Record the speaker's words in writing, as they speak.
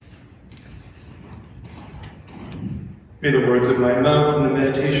May the words of my mouth and the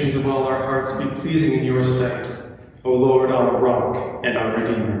meditations of all our hearts be pleasing in your sight, O Lord, our rock and our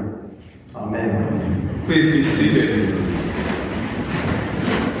Redeemer. Amen. Please be seated.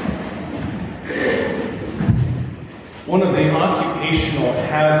 One of the occupational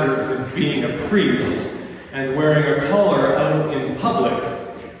hazards of being a priest and wearing a collar out in public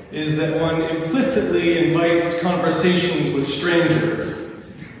is that one implicitly invites conversations with strangers.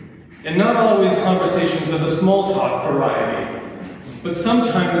 And not always conversations of the small talk variety, but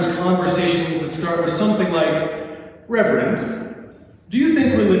sometimes conversations that start with something like, "Reverend, do you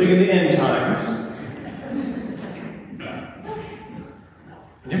think we're living in the end times?"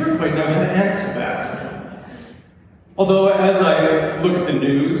 I never quite know how to answer that. Although as I look at the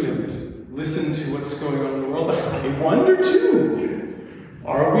news and listen to what's going on in the world, I wonder too,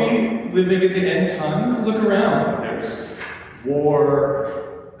 are we living in the end times? Look around. There's war,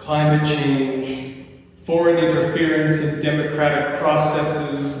 climate change, foreign interference in democratic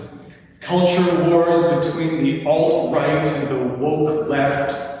processes, culture wars between the alt-right and the woke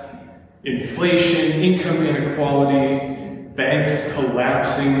left, inflation, income inequality, banks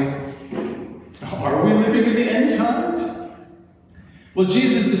collapsing. Are we living in the end times? Well,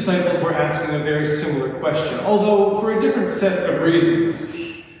 Jesus' disciples were asking a very similar question, although for a different set of reasons.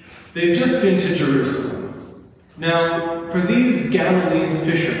 They've just been to Jerusalem. Now, for these Galilean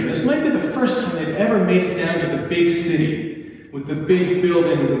fishermen, this might be the first time they'd ever made it down to the big city with the big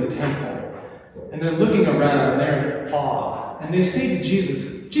buildings and the temple. And they're looking around and they're in awe. And they say to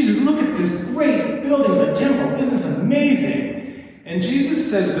Jesus, "Jesus, look at this great building of the temple. Isn't this amazing?" And Jesus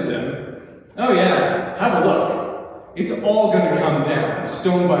says to them, "Oh yeah, have a look. It's all going to come down,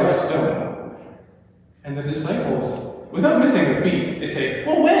 stone by stone." And the disciples, without missing a beat, they say,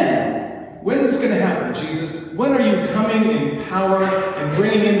 "Well, when? When's this going to happen, Jesus? When are you coming in power and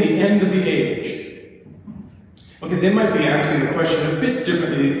bringing in the end of the age?" Okay, they might be asking the question a bit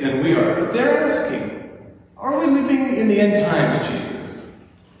differently than we are, but they're asking, are we living in the end times, Jesus?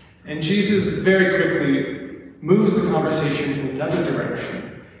 And Jesus very quickly moves the conversation in another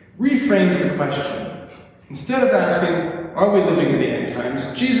direction, reframes the question. Instead of asking, are we living in the end times,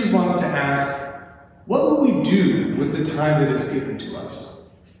 Jesus wants to ask, what will we do with the time that is given to us?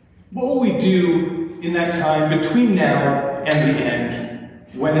 What will we do in that time between now and the end,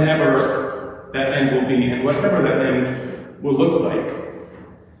 whenever that end will be, and whatever that end will look like?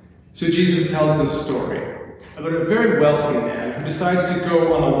 So Jesus tells this story about a very wealthy man who decides to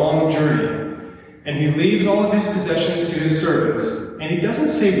go on a long journey, and he leaves all of his possessions to his servants, and he doesn't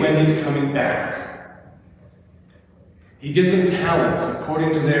say when he's coming back. He gives them talents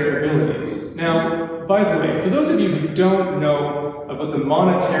according to their abilities. Now, by the way, for those of you who don't know about the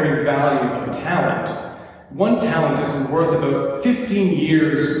monetary value of talent, one talent is worth about 15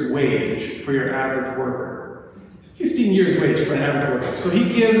 years' wage for your average worker. 15 years' wage for an average worker. So he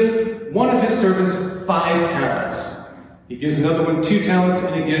gives one of his servants 5 talents. He gives another one 2 talents,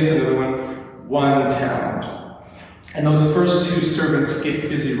 and he gives another one 1 talent. And those first 2 servants get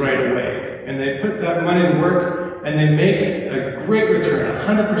busy right away. And they put that money to work, and they make a great return,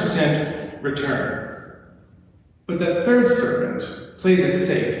 100% return. But that third servant plays it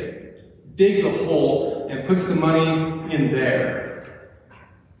safe, digs a hole, and puts the money in there.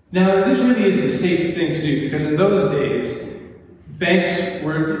 Now, this really is the safe thing to do, because in those days, banks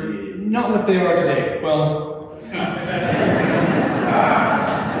were not what they are today. Well,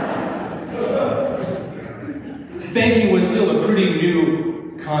 banking was still a pretty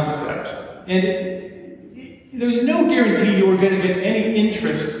new concept. And there's no guarantee you were going to get any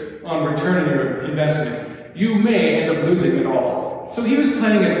interest on return on your investment. You may end up losing it all. So he was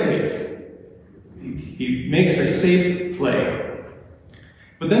playing it safe. He makes the safe play.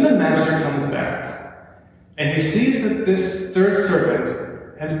 But then the master comes back, and he sees that this third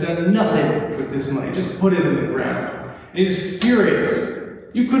servant has done nothing with this money, just put it in the ground. And he's furious.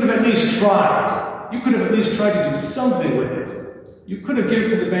 You could have at least tried. You could have at least tried to do something with it. You could have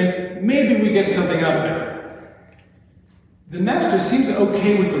given it to the bank. Maybe we get something out of it. The master seems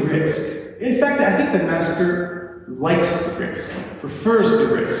okay with the risk. In fact, I think the master likes the risk, prefers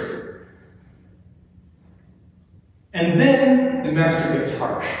the risk. And then the master gets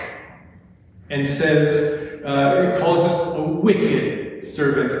harsh and says, calls this a wicked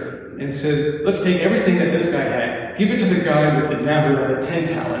servant and says, let's take everything that this guy had, give it to the guy with the now who has the 10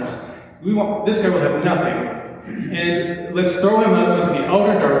 talents. This guy will have nothing. And let's throw him out into the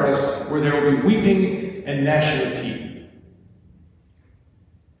outer darkness where there will be weeping and gnashing of teeth.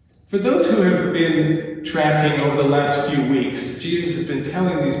 For those who have been tracking over the last few weeks, Jesus has been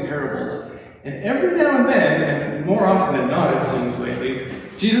telling these parables. And every now and then, and more often than not it seems lately,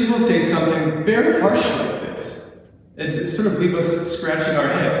 Jesus will say something very harsh like this. and sort of leave us scratching our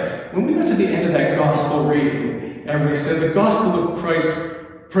heads. When we got to the end of that gospel reading, and we said, the gospel of Christ,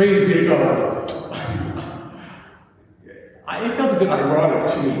 praise be to God, it felt a bit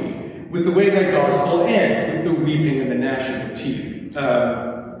ironic to me with the way that gospel ends, with the weeping and the gnashing of teeth.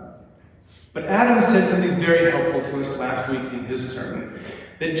 But Adam said something very helpful to us last week in his sermon,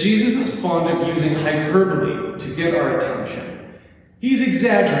 that Jesus is fond of using hyperbole to get our attention. He's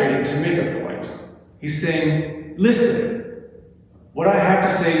exaggerating to make a point. He's saying, listen, what I have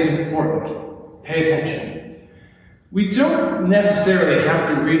to say is important. Pay attention. We don't necessarily have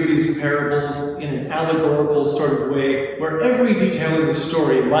to read these parables in an allegorical sort of way where every detail in the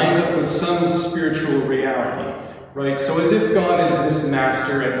story lines up with some spiritual reality, right? So as if God is this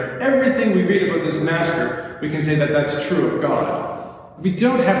master, and everything we read about this master, we can say that that's true of God. We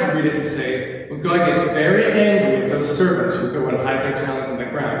don't have to read it and say, well, God gets very angry with those servants who go and hide their talent in the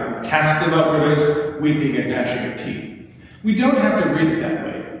ground and cast them out where there's weeping and gnashing of teeth. We don't have to read it that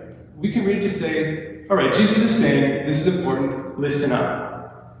way. We can read it to say, all right, Jesus is saying, this is important, listen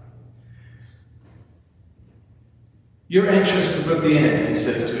up. You're anxious about the end, he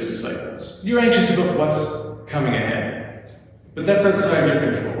says to his disciples. You're anxious about what's coming ahead. But that's outside your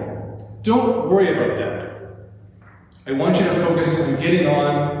control. Don't worry about that. I want you to focus on getting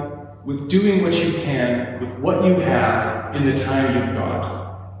on with doing what you can with what you have in the time you've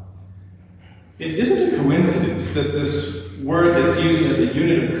got. It isn't a coincidence that this word that's used as a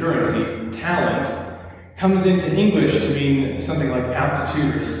unit of currency, talent, comes into English to mean something like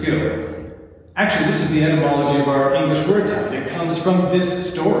aptitude or skill. Actually, this is the etymology of our English word talent. It comes from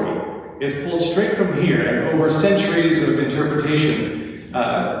this story. It's pulled straight from here, and over centuries of interpretation,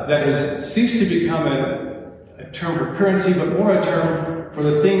 that has ceased to become a term for currency, but more a term for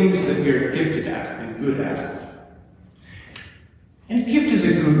the things that we're gifted at and good at. And gift is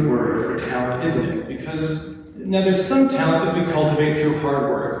a good word for talent, isn't it? Because now there's some talent that we cultivate through hard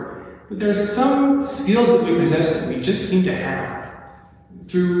work, but there are some skills that we possess that we just seem to have.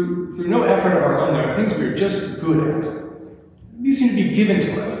 Through no effort of our own, there are things we're just good at. These seem to be given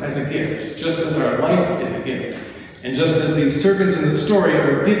to us as a gift, just as our life is a gift. And just as these servants in the story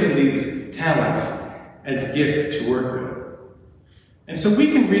were given these talents as a gift to work with. And so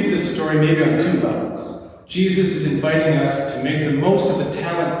we can read this story maybe on two levels. Jesus is inviting us to make the most of the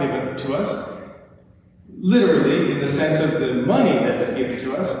talent given to us, literally in the sense of the money that's given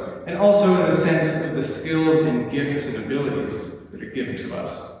to us, and also in the sense of the skills and gifts and abilities that are given to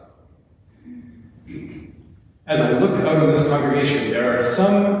us. As I look out in this congregation, there are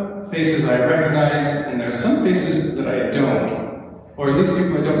some faces I recognize, and there are some faces that I don't, or at least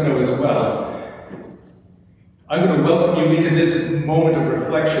people I don't know as well. I'm going to welcome you into this moment of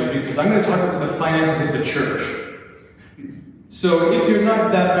reflection because I'm going to talk about the finances of the church. So if you're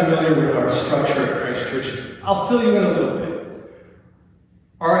not that familiar with our structure at Christ Church, I'll fill you in a little bit.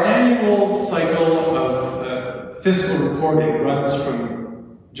 Our annual cycle of fiscal reporting runs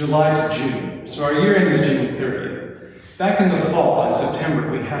from July to June. So our year end is June 30th. Back in the fall, in September,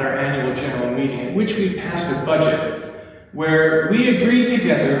 we had our annual general meeting in which we passed a budget where we agreed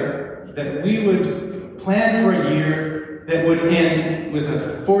together that we would plan for a year that would end with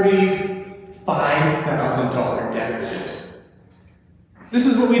a $45,000 deficit. This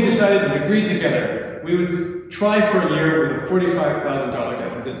is what we decided and agreed together. We would try for a year with a $45,000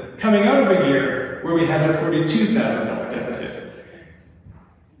 deficit, coming out of a year where we had a $42,000 deficit.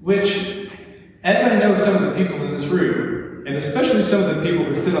 Which, as I know some of the people in this room, and especially some of the people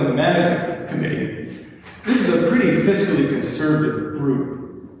who sit on the management committee, this is a pretty fiscally conservative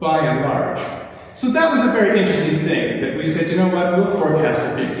group, by and large. So that was a very interesting thing, that we said, you know what, we'll forecast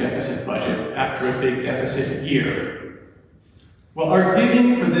a big deficit budget after a big deficit year. Well, our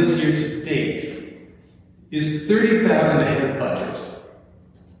giving for this year to date is $30,000 ahead of budget.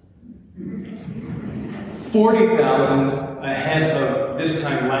 $40,000 ahead of this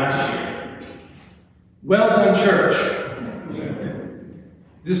time last year. Well done, church.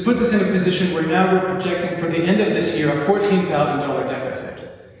 This puts us in a position where now we're projecting for the end of this year a $14,000 deficit.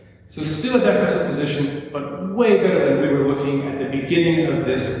 So still a deficit position, but way better than we were looking at the beginning of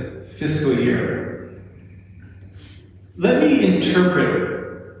this fiscal year. Let me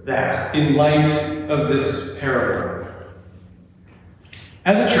interpret that in light of this parable.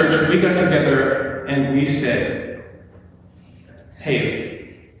 As a church, we got together and we said,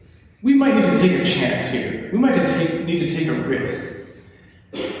 hey, we might need to take a chance here. We might need to take a risk.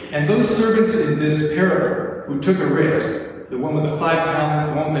 And those servants in this parable who took a risk, the one with the 5 talents,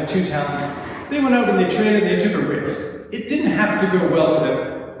 the one with the 2 talents, they went out and they traded, they took a risk. It didn't have to go well for them.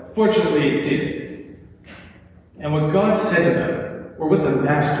 Fortunately, it did. And what God said to them, or what the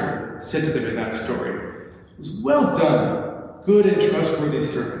master said to them in that story, It was, "Well done, good and trustworthy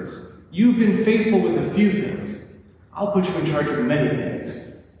servants. You've been faithful with a few things. I'll put you in charge of many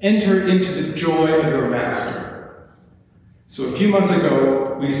things. Enter into the joy of your master." So a few months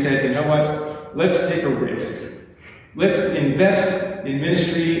ago, we said, you know what? Let's take a risk. Let's invest in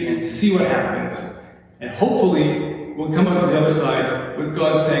ministry and see what happens. And hopefully, we'll come out to the other side with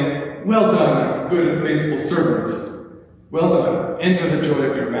God saying, "Well done, good and faithful servants. Well done, enter the joy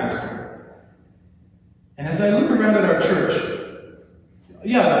of your master." And as I look around at our church,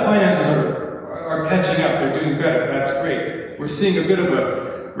 yeah, the finances are catching up. They're doing better. That's great. We're seeing a bit of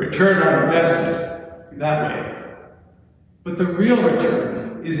a return on investment that way. But the real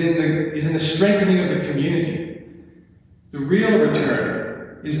return is in the strengthening of the community. The real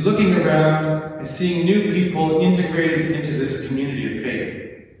return is looking around and seeing new people integrated into this community of faith.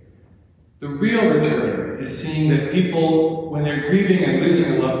 The real return is seeing that people, when they're grieving and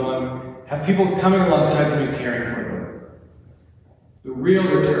losing a loved one, have people coming alongside them and caring for them. The real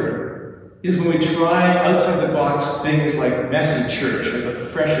return is when we try outside the box things like messy church as a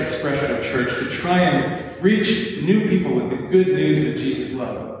fresh expression of church to try and reach new people with the good news that Jesus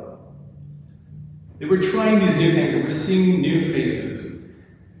loved. That we're trying these new things and we're seeing new faces.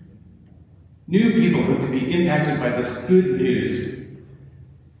 New people who can be impacted by this good news.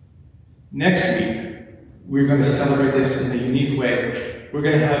 Next week, we're going to celebrate this in a unique way. We're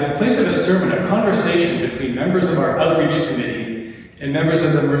going to have, in place of a sermon, a conversation between members of our outreach committee and members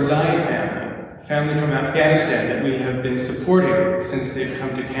of the Mirzai family from Afghanistan that we have been supporting since they've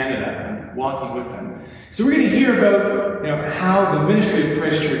come to Canada and walking with them. So we're going to hear about how the ministry of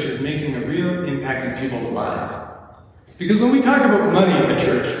Christ Church is making a real impact in people's lives. Because when we talk about money in the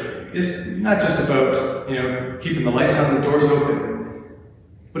church, it's not just about keeping the lights on and the doors open.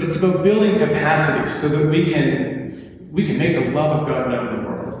 But it's about building capacity so that we can make the love of God known in the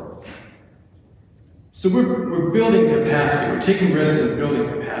world. So we're building capacity. We're taking risks and building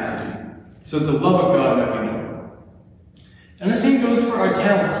capacity so that the love of God might be known. And the same goes for our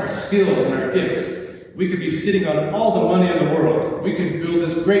talents, our skills, and our gifts. We could be sitting on all the money in the world. We could build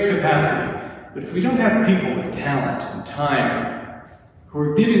this great capacity. But if we don't have people with talent and time who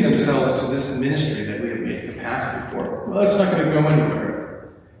are giving themselves to this ministry that we have made capacity for, well, it's not going to go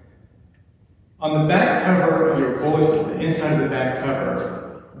anywhere. On the back cover of your bulletin, the inside of the back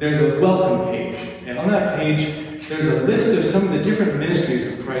cover, there's a welcome page. And on that page, there's a list of some of the different ministries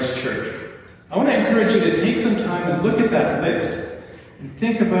of Christ Church. I want to encourage you to take some time and look at that list and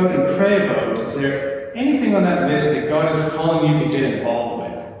think about and pray about, is there anything on that list that God is calling you to get involved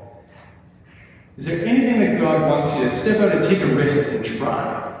with? Is there anything that God wants you to step out and take a risk and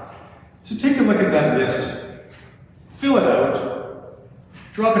try? So take a look at that list, fill it out,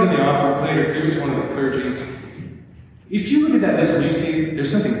 drop it in the offering plate or give it to one of the clergy. If you look at that list and you see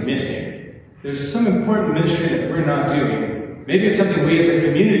there's something missing, there's some important ministry that we're not doing, maybe it's something we as a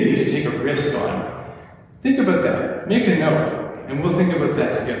community need to take a risk on, think about that. Make a note, and we'll think about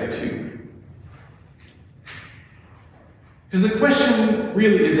that together too. Because the question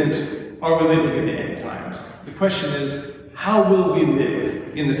really isn't, are we living in the end times? The question is, how will we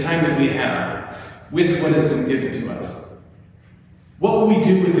live in the time that we have with what has been given to us? What will we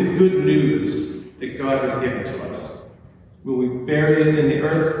do with the good news that God has given to us? Will we bury it in the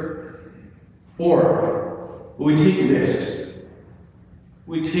earth? Or will we take risks?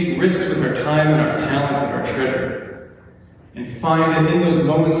 Will we take risks with our time and our talent and our treasure and find that in those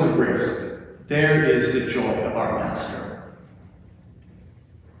moments of risk, there is the joy of our Master?